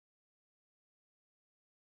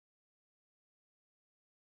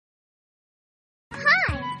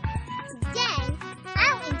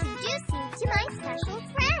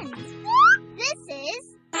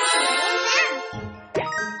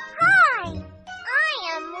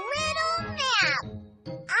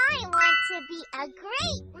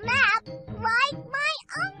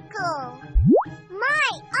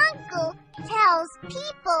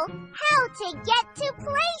to get to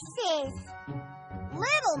places.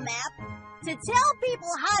 Little Map, to tell people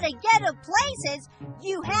how to get to places,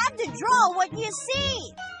 you have to draw what you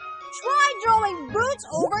see. Try drawing boots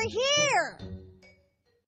over here.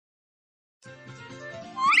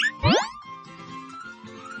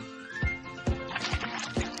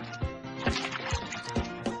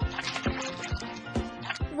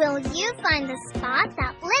 Will you find the spot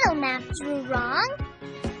that Little Map drew wrong?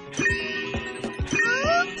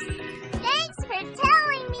 Oops! Thanks for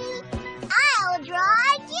telling me. I'll draw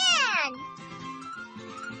again.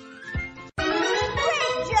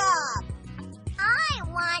 Great job! I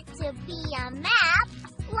want to be a map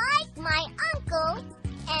like my uncle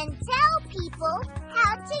and tell people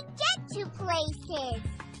how to get to places.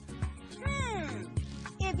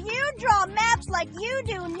 If you draw maps like you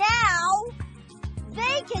do now,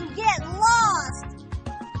 they can get lost.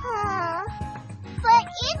 But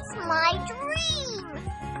it's my dream.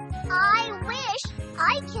 I wish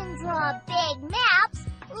I can draw big maps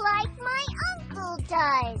like my uncle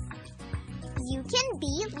does. You can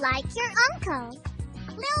be like your uncle.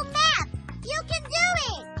 Little Map, you can do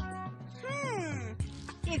it.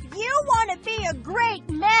 If you want to be a great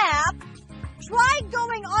map, try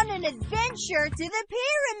going on an adventure to the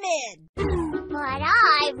pyramid. But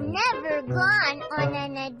I've never gone on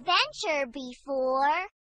an adventure before.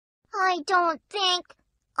 I don't think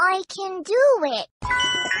I can do it.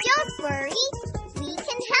 Don't worry, we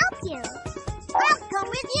can help you. I'll come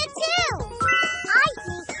with you too. I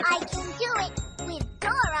think I can do it with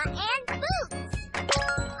Dora and Boots.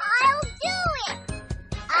 I'll do it.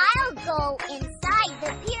 I'll go inside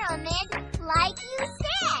the pyramid like you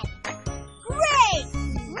said. Great!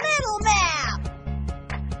 Little Map!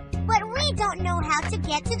 But we don't know how to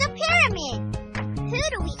get to the pyramid. Who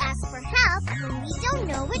do we ask for help when we don't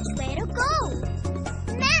know which way to go?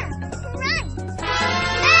 Map, run!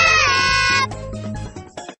 Map!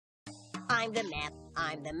 I'm the map.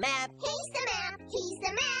 I'm the map. He's the map. He's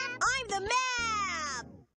the map. I'm the map!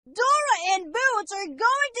 Dora and Boots are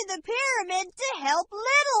going to the pyramid to help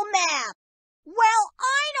Little Map. Well,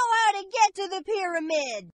 I know how to get to the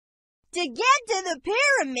pyramid. To get to the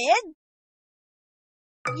pyramid,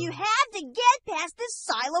 you have to get past the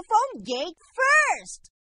xylophone gate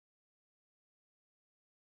first.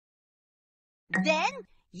 Then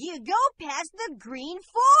you go past the green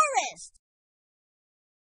forest.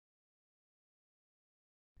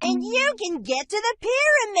 And you can get to the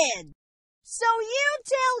pyramid. So you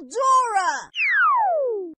tell Dora.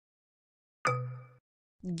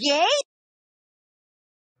 Gate?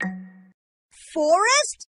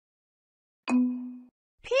 Forest?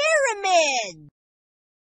 Pyramid.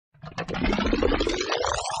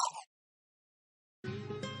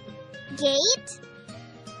 Gate,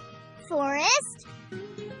 forest,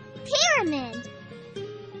 pyramid.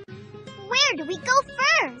 Where do we go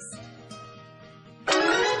first?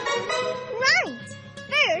 Right.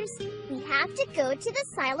 First, we have to go to the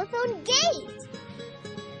xylophone gate.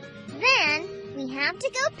 Then, we have to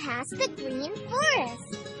go past the green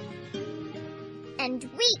forest. And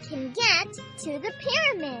we can get to the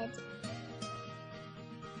pyramid.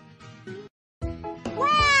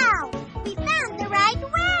 Wow! We found the right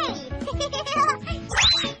way!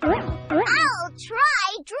 I'll try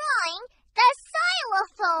drawing the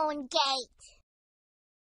xylophone gate.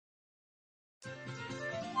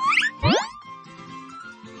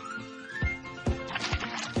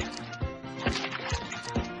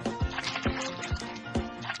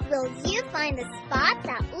 Will you find the spot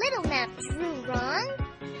that Little Map drew wrong?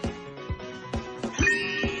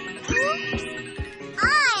 Oops!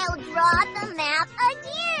 I'll draw the map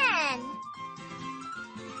again.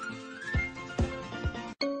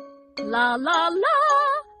 La la la,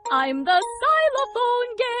 I'm the xylophone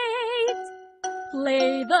gate.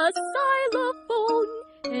 Play the xylophone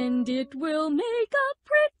and it will make a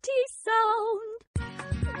pretty sound.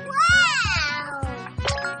 Wow!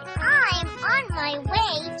 I'm on my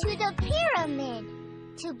way to the pyramid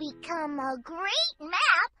to become a great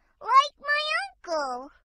map like my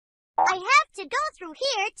uncle. I have to go through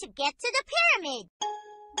here to get to the pyramid.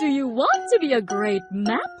 Do you want to be a great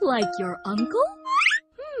map like your uncle?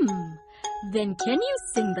 Then can you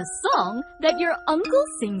sing the song that your uncle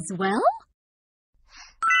sings well?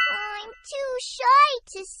 I'm too shy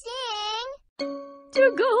to sing.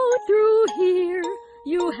 To go through here,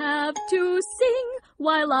 you have to sing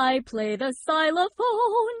while I play the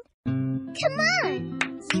xylophone. Come on,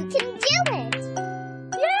 you can do it.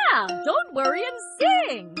 Yeah, don't worry and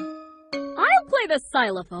sing. I'll play the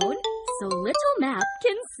xylophone so Little Map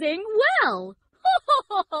can sing well. Ho, ho,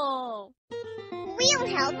 ho, ho. We'll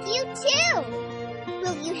help you too.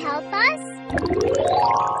 Will you help us?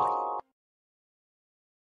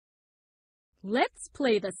 Let's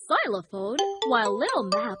play the xylophone while Little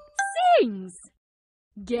Map sings.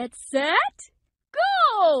 Get set,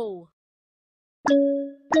 go! Who's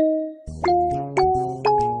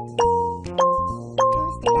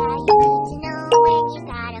the guy you need to know when you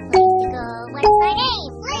got a place to go? What's my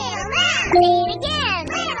name? Little Map! Say it again!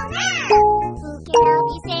 Little Map! Who can help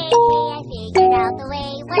you say, hey, I figured out the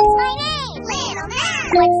way? What's my name? Little Map!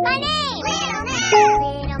 What's my name? Little Map!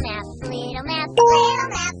 Little Map, Little Map, Little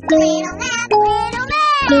Map, Little Map, Little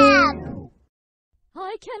Map!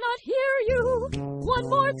 I cannot hear you. One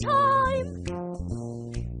more time.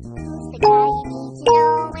 Who's the guy you need to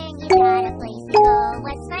know when you got a place to go?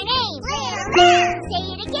 What's my name? Little Map! Say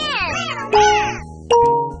it again! Little Map!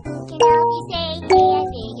 Who can help you say, hey, I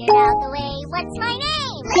figured out the way? What's my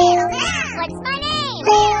name? Little Map! What's my name?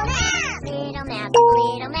 Little Map! Little Map,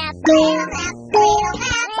 Little Map, Little Map, Little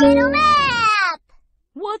Map, Little Map!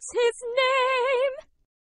 What's his name?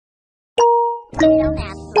 Little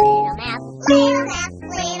Map, Little Map, Little Map,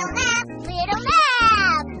 Little Map, Little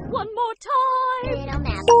Map! One more time. Little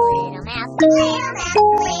Map, Little Map, Little Map,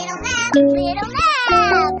 Little Map, Little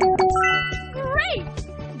Map! Great!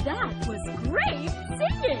 That was great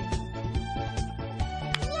singing.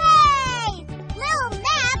 Yay! Little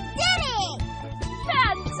Map did it!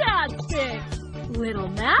 Fantastic! Little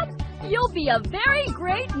Map, you'll be a very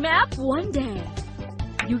great map one day.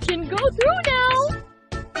 You can go through now.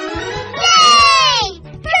 Yay!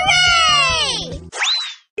 Hooray!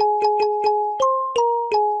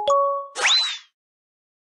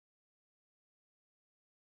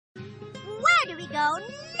 Where do we go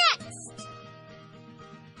next?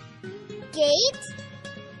 Gate,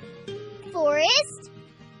 forest,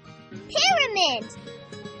 pyramid.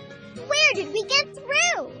 Where did we get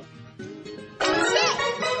through? Check.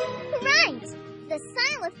 Right, the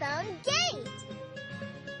xylophone gate.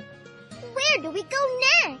 Where do we go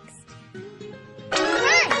next?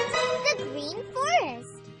 Right, the green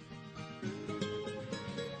forest.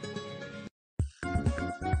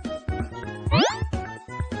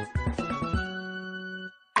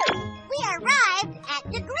 We arrived at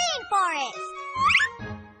the green forest.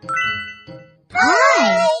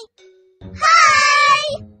 Hi! Hi!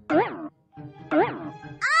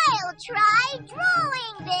 I'll try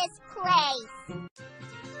drawing this place.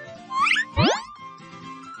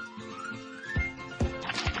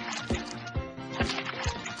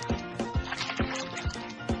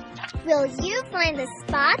 Will you find the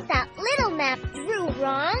spot that Little Map drew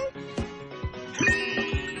wrong?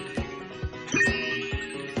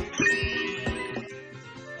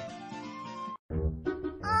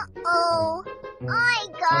 Uh-oh, I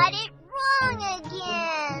got it wrong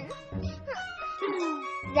again.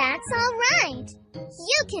 That's all right.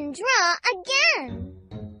 You can draw again.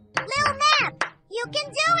 Little Map, you can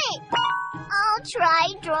do it. I'll try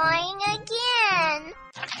drawing again.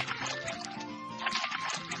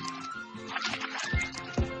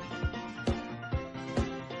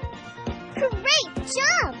 Great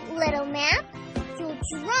job, Little Map. You'll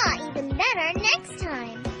draw even better next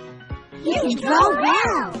time. You draw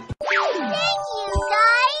well. Thank you,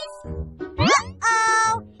 guys.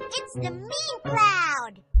 Uh-oh, it's the mean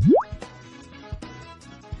cloud.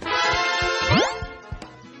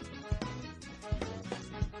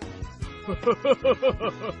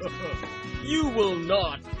 You will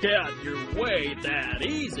not get your way that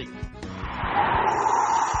easy.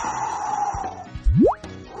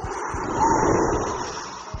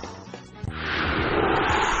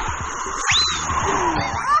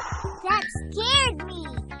 That scared me.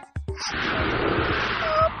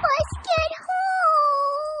 Help us get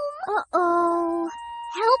home. Uh-oh.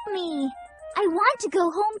 Help me. I want to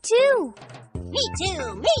go home too. Me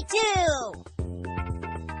too, me too.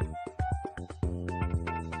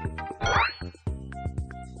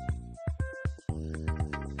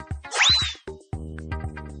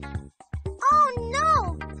 Oh no!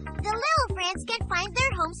 The little friends can't find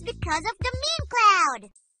their homes because of the mean cloud.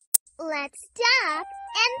 Let's stop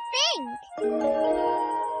and think.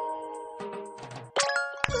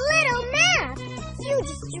 Little Map! You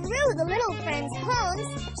just drew the little friends' homes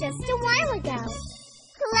just a while ago.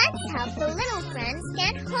 Let's help the little friends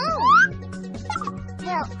get home.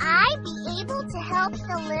 Will I be able to help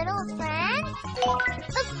the little friends?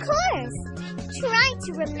 Of course! Try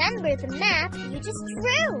to remember the map you just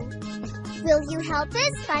drew. Will you help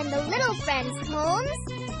us find the little friends' homes?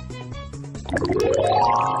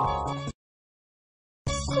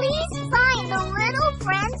 Please find the little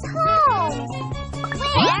friends' homes.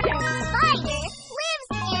 Where the spider lives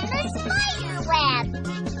in the spider web.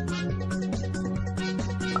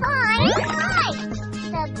 Hi!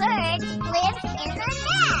 The bird lives in the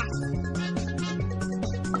nest.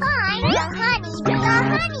 Find the honey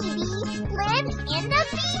honeybees live in the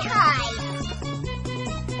beehive?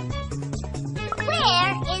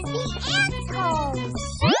 Where is the ant's home?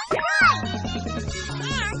 Right!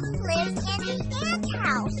 Ant lives in the ant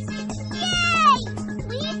house. Yay!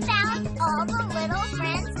 We found all the little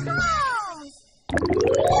friends' homes.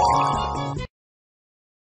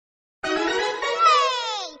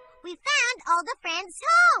 Yay! We found all the friends'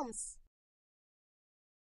 homes.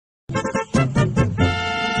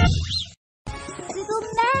 Little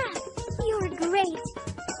Map, you're great.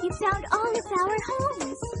 You found all of our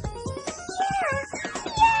homes.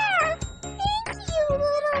 Yeah! Thank you,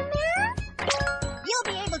 Little Map. You'll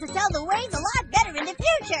be able to tell the ways a lot better in the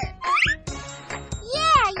future.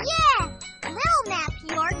 Yeah! Little Map,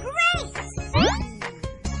 you're great.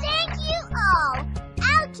 Thank you all.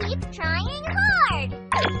 I'll keep trying hard.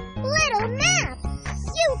 Little Map,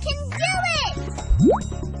 you can do it!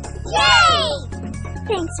 Yay!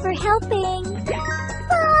 Thanks for helping. Bye!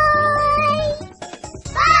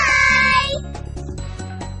 Bye!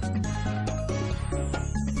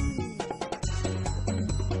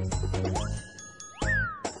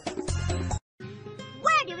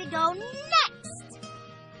 Where do we go next?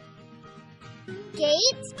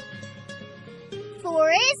 Gate?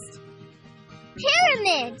 Forest?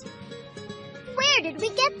 Pyramid? Where did we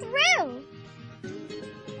get through?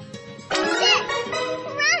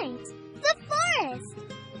 Right! The forest!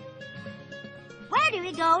 Where do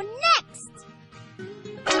we go next?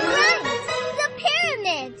 Right! The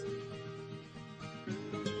pyramid!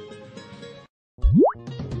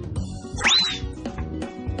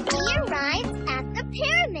 We arrived at the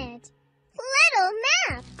pyramid. Little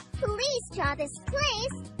Map, please draw this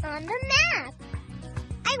place on the map.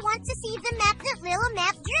 I want to see the map that Little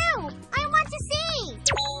Map drew. I want to see.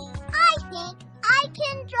 I think I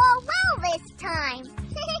can draw well this time.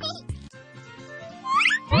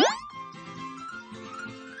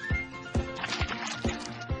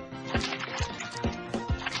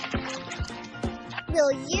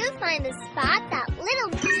 Will you find the spot that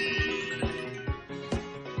little...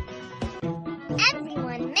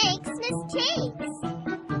 Everyone makes mistakes.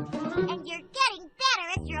 And you're getting better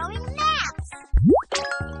at drawing maps.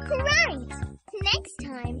 Right. Next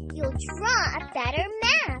time, you'll draw a better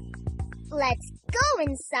map. Let's go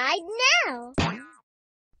inside now.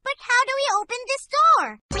 But how do we open this door?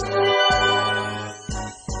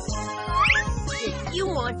 If you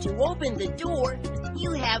want to open the door,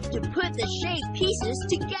 you have to put the shape pieces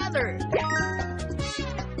together.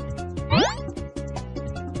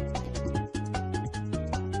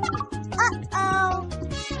 Uh-oh.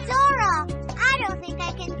 Dora, I don't think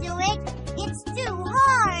I can do it. It's too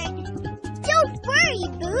hard. Don't worry,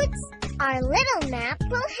 Boots. Our little map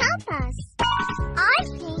will help us. I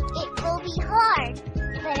think it will be hard,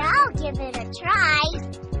 but I'll give it a try.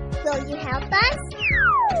 Will you help us?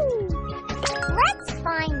 Let's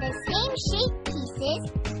find the same shape pieces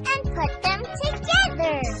and put them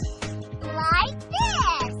together. Like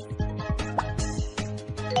this.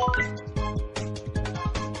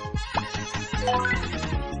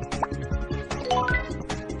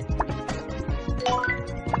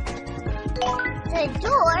 The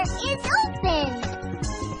door is open.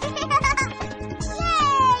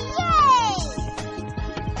 Yay!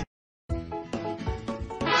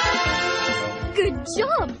 Good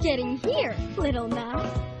job getting here, Little Map.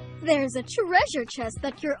 There's a treasure chest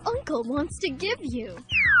that your uncle wants to give you.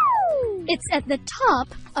 It's at the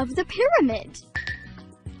top of the pyramid.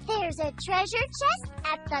 There's a treasure chest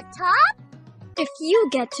at the top? If you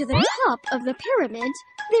get to the top of the pyramid,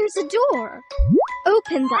 there's a door.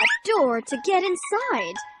 Open that door to get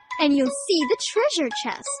inside, and you'll see the treasure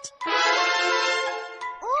chest.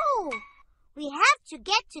 Oh, we have to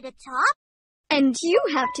get to the top? And you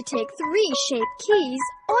have to take 3 shape keys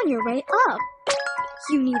on your way up.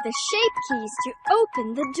 You need the shape keys to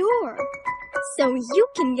open the door, so you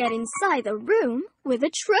can get inside the room with a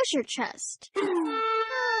treasure chest. I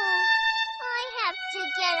have to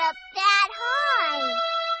get up that high.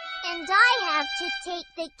 And I have to take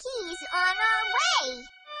the keys on our way.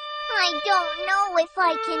 I don't know if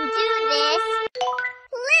I can do this.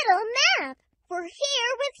 Little Map, we're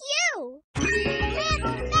here with you.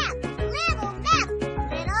 Little Map, Little Map,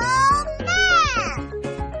 Little Map.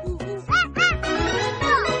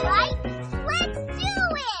 All right, let's do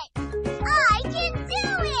it. I can do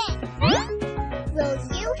it. Will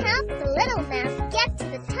you help the Little Map get to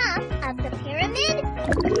the top of the pyramid?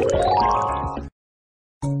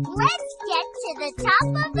 Let's get to the top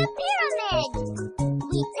of the pyramid.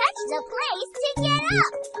 We touch the place to get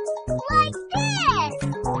up. Like this.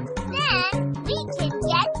 Then we can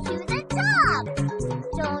get to the top.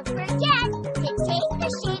 Don't forget to take the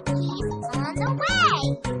shape keys on the way.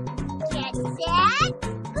 Get set,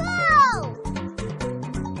 go!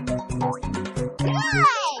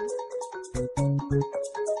 Good!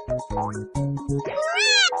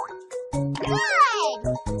 Correct! Good!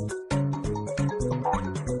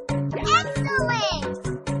 Excellent!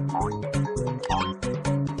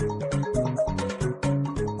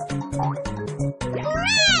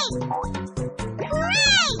 Great!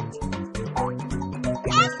 Great!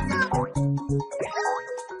 Excellent!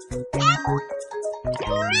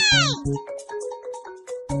 Great!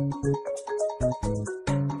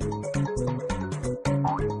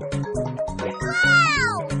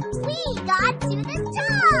 Wow! We got to the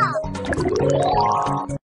top!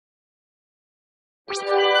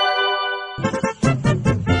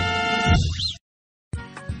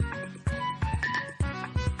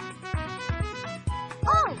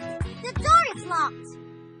 Oh, the door is locked.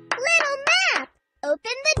 Little Map,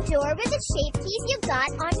 open the door with the shape keys you got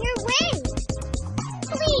on your way.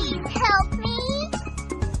 Please help me.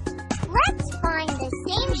 Let's find the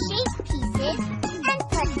same shape pieces and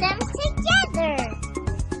put them together.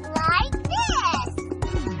 Like this.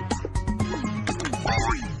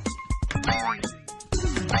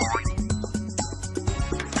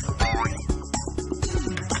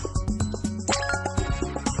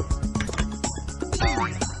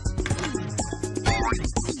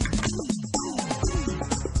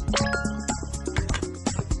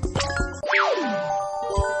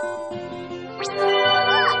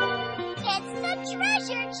 Look, it's the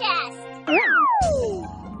treasure chest.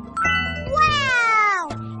 Wow,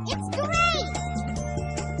 it's great.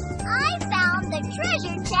 I found the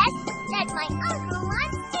treasure chest that my uncle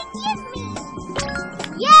wants to give me.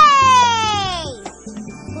 Yay!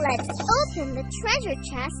 Let's open the treasure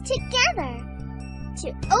chest together. To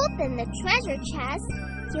open the treasure chest,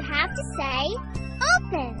 you have to say,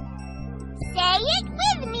 open. Say it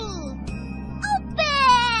with me.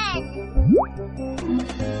 Open!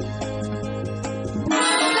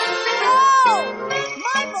 Oh!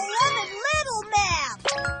 My beloved Little Map!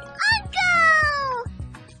 Uncle!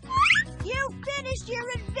 You finished your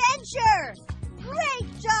adventure! Great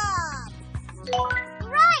job!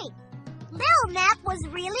 Right! Little Map was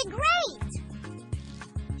really great.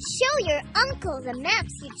 Show your uncle the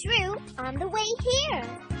maps you drew on the way here.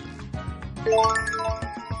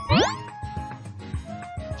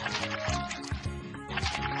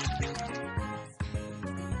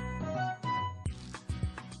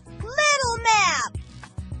 Little Map!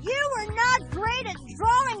 You were not great at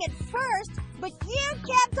drawing at first, but you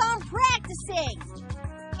kept on practicing.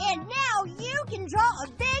 And now you can draw a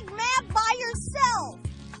big map by yourself.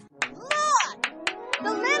 Look!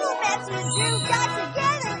 The little maps you drew got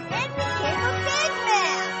together and became a big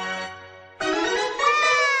map.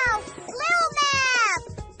 Wow! Little Map!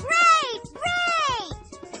 Great!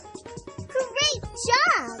 Great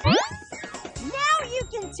job! Now you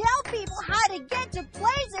can tell people how to get to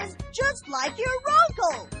places just like your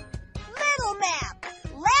uncle. Little Map.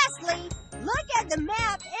 Lastly, look at the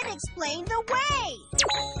map and explain the way.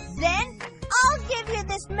 Then I'll give you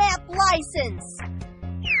this map license.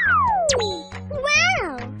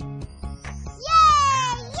 Wow!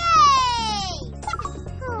 Yay!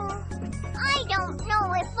 Oh, I don't know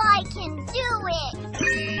if I can do it.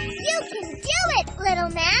 You can do it,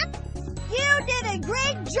 Little Map. You did a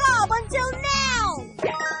great job until now.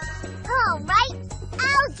 All right,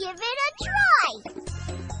 I'll give it a try.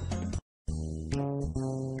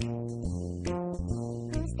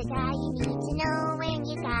 Who's the guy you need to know when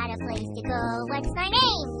you got a place to go? What's my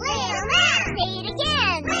name? Little Map. Say it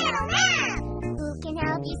again. Little Map. Who can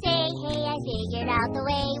help you say, hey, I figured out the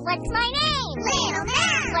way? What's my name? Little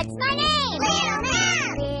Map. What's my name? Little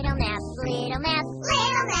Map. Little Map. Little Map.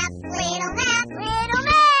 Little Map. Little Map. Little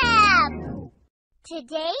Map.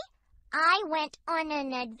 Today, I went on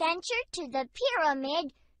an adventure to the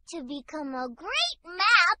pyramid to become a great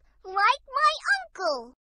map like my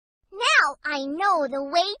uncle. Now I know the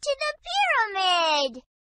way to the pyramid.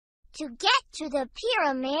 To get to the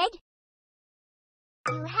pyramid,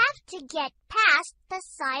 you have to get past the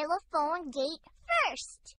xylophone gate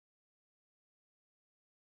first.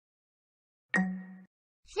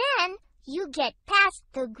 Then you get past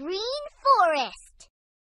the green forest.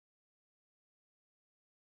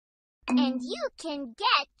 And you can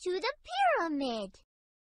get to the pyramid.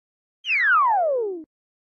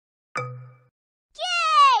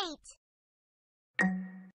 Gate!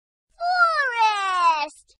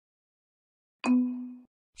 Forest!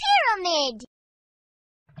 Pyramid!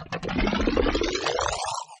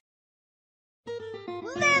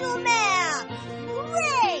 Little Map!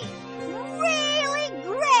 Great! Really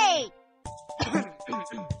great!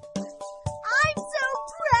 I'm so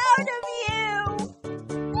proud of you!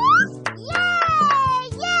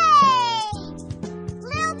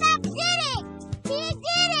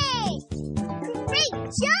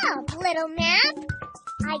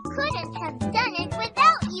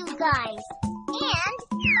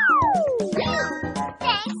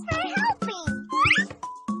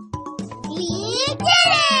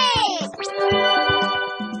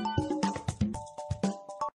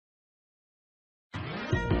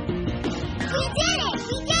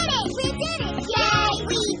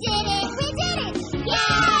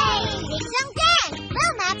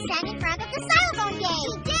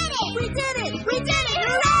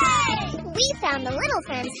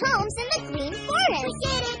 homes in the green forest. We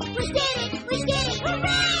did it! We did it! We did it!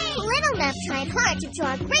 Hooray! Little Map tried hard to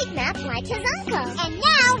draw a great map like his uncle. And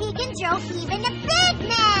now he can draw even a big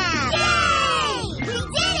map! Yay! We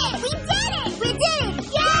did it! We did it! We did it!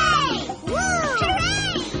 Yay! Woo!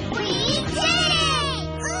 Hooray! We did it!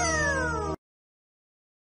 Ooh!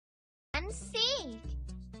 And seek.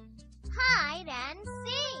 Hide and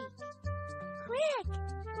seek. Quick!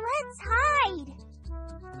 Let's hide!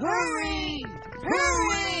 Hurry!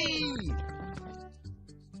 Hurry!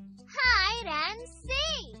 Hide and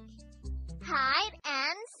seek. Hide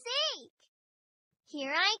and seek.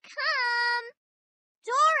 Here I come.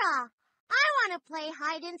 Dora, I want to play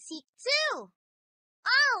hide and seek too.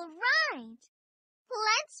 All right.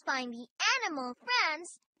 Let's find the animal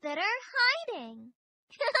friends that are hiding.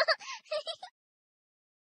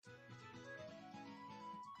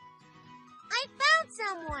 I found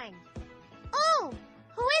someone. Oh,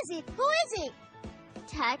 who is it? Who is it?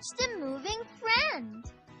 Touch the moving friend.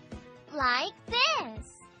 Like this.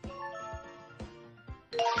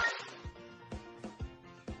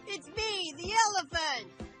 It's me, the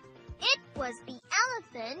elephant. It was the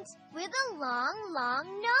elephant with a long,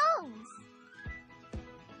 long nose.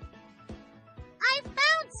 I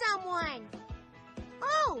found someone.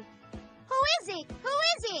 Oh, who is it? Who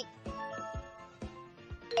is it?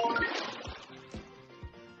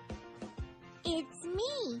 It's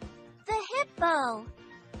me, the hippo.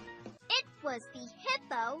 It was the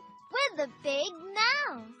hippo with the big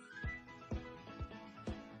mouth.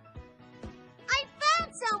 I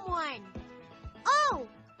found someone. Oh,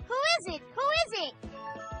 who is it? Who is it?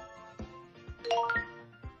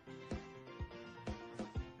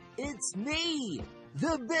 It's me,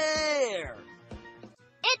 the bear.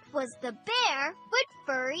 It was the bear with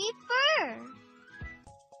furry fur.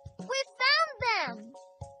 We found them.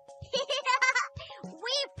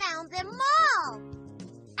 We found them all.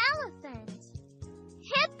 Elephant,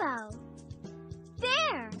 hippo,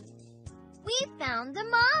 bear. We found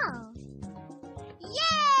them all.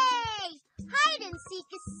 Yay! Hide and seek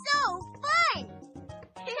is so fun.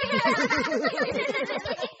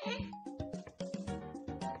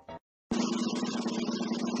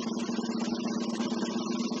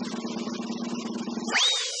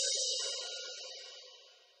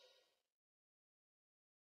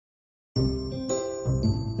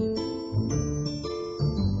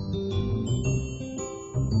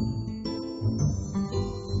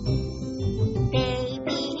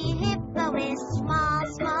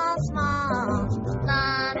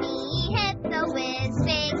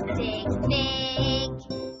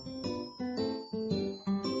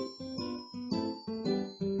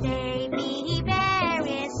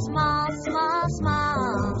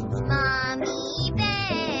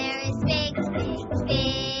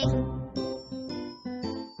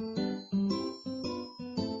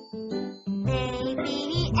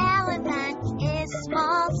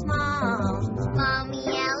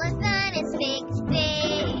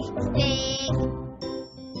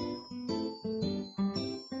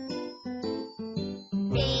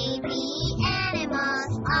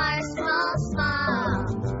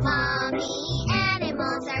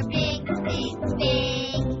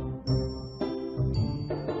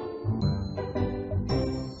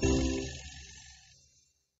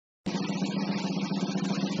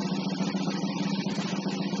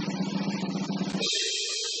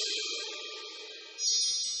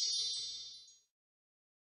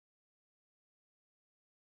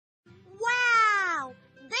 Wow!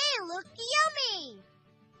 They look yummy!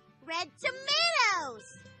 Red tomatoes!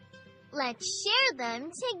 Let's share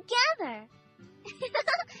them together.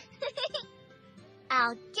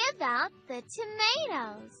 I'll give out the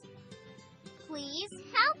tomatoes. Please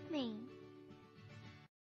help me.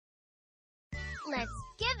 Let's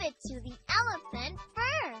give it to the elephant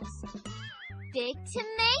first. Big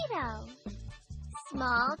tomato.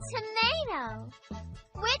 Small tomato.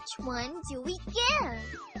 Which one do we give?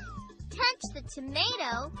 Touch the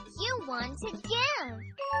tomato you want to give.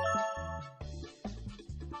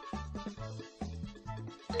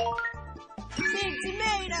 Big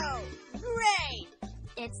tomato! Great!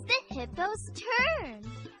 It's the hippo's turn.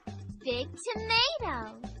 Big tomato.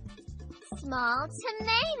 Small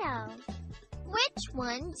tomato. Which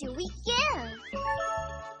one do we give?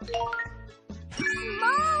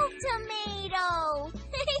 Small tomato!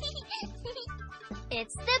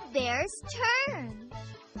 It's the bear's turn.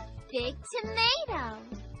 Big tomato.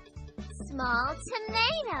 Small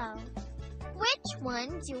tomato. Which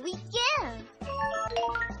one do we give?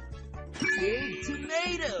 Big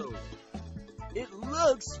tomato. It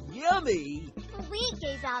looks yummy. We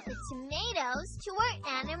gave out the tomatoes to our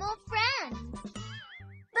animal friends.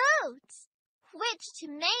 Boots, Which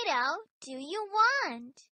tomato do you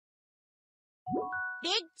want?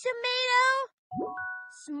 Big tomato?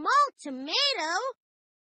 Small tomato?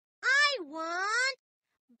 I want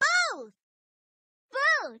both.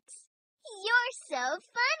 Boots! You're so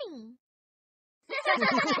funny.